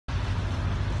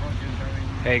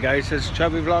Hey guys, it's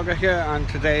Chubby Vlogger here, and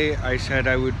today I said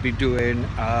I would be doing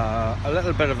a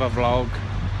little bit of a vlog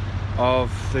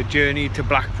of the journey to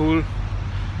Blackpool.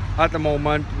 At the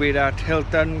moment we're at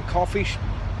Hilton Coffee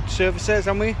Services,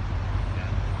 aren't we?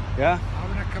 Yeah?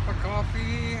 Having a cup of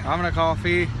coffee. Having a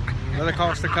coffee with the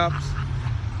Costa Cups.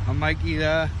 And Mikey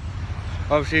there.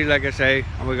 Obviously, like I say,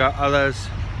 and we got others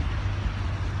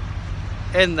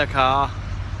in the car,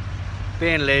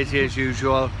 being lazy as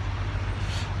usual.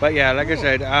 But yeah, like I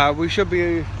said, we should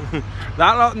be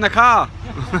that lot in the car.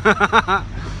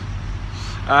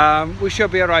 We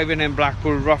should be arriving in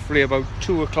Blackpool roughly about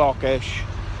 2 o'clock-ish.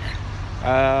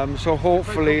 So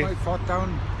hopefully, if I put my foot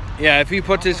down. Yeah, if he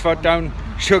puts his foot down,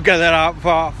 she'll get that out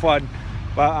for fun.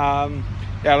 But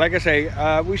yeah, like I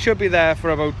say, we should be there for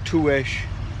about 2-ish.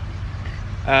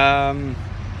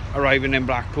 Arriving in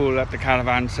Blackpool at the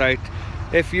caravan site.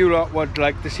 If you lot would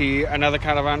like to see another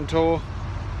caravan tour,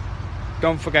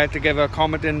 don't forget to give a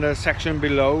comment in the section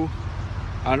below,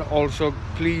 and also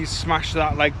please smash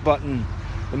that like button.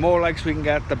 The more likes we can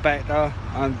get, the better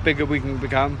and bigger we can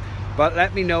become. But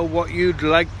let me know what you'd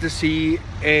like to see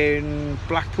in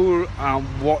Blackpool and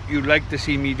what you'd like to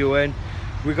see me doing.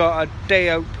 We got a day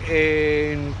out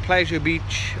in Pleasure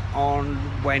Beach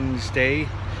on Wednesday,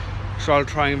 so I'll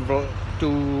try and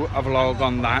do a vlog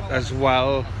on that, as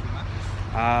well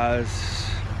as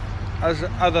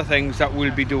other things that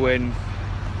we'll be doing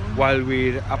while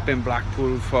we're up in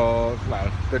Blackpool for, well,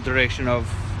 the duration of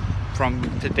from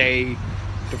today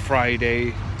to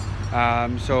Friday.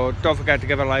 So don't forget to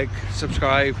give a like,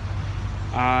 subscribe,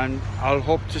 and I'll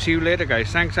hope to see you later, guys.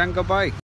 Thanks and goodbye.